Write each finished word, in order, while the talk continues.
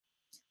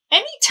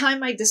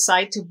time I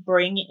decide to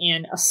bring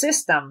in a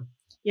system,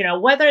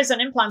 whether it's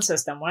an implant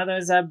system, whether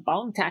it's a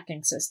bone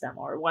tacking system,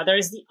 or whether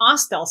it's the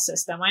Ostel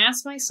system, I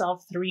ask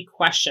myself 3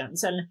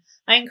 questions. And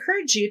I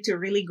encourage you to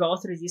really go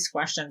through these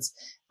questions.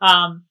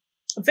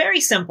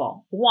 Very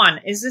simple.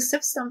 1, is the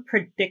system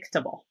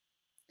predictable?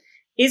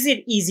 Is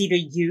it easy to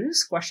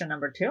use? Question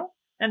number 2.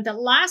 And the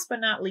last but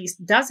not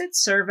least, does it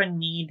serve a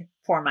need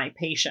for my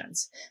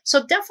patients?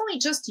 So definitely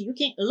just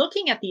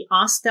looking at the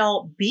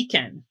Ostel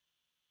beacon,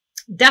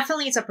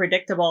 definitely it's a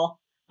predictable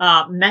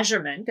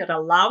measurement that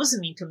allows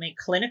me to make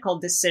clinical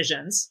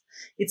decisions.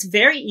 It's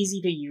very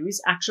easy to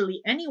use.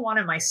 Actually, any one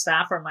of my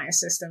staff or my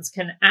assistants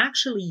can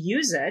actually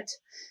use it.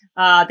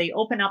 They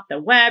open up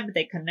the web,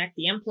 they connect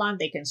the implant,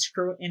 they can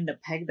screw in the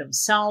peg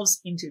themselves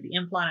into the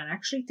implant and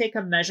actually take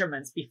a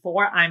measurements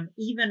before I'm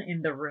even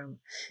in the room.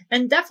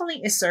 And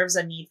definitely it serves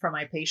a need for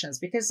my patients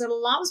because it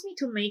allows me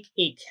to make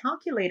a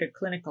calculated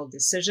clinical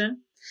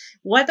decision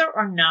whether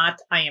or not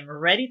I am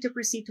ready to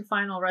proceed to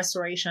final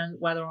restoration,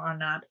 whether or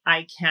not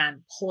I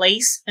can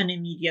place an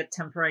immediate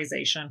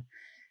temporization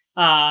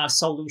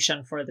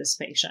solution for this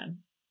patient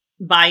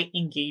by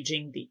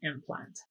engaging the implant.